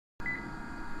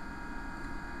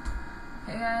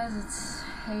Hey guys, it's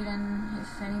Hayden.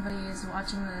 If anybody is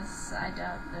watching this, I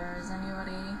doubt there is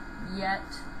anybody yet.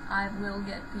 I will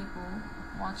get people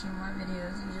watching my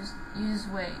videos. You just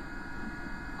wait.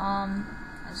 I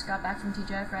just got back from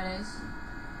TGI Fridays,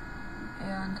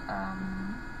 and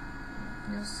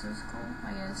it was cool,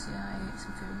 I guess. Yeah, I ate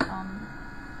some food.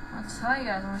 I'll tell you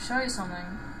guys, I want to show you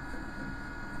something.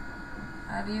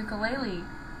 I have a ukulele,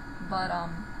 but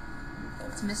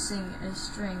it's missing a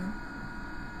string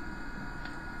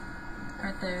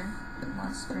right there,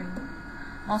 last string.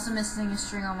 I'm also missing a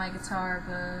string on my guitar,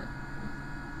 but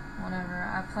whatever.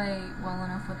 I play well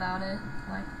enough without it.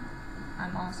 Like,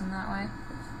 I'm that way.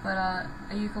 But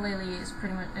a ukulele is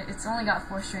pretty much, it's only got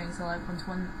 4 strings, so like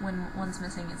when one's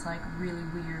missing, it's like really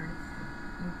weird.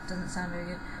 It doesn't sound very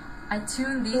good. I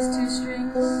tuned these 2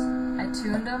 strings. I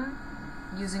tuned them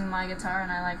using my guitar,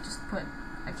 and I like just put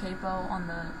a capo on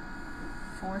the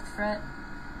 4th fret,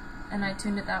 and I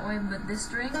tuned it that way. But this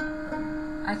string,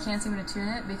 I can't seem to tune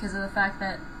it because of the fact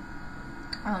that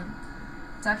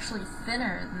it's actually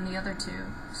thinner than the other 2,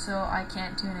 so I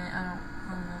can't tune it. I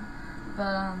don't know.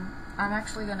 But I'm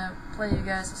actually gonna play you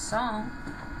guys a song.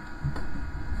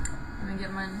 I'm gonna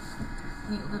get my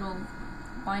neat little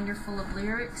binder full of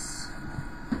lyrics.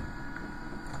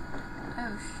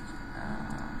 Oh,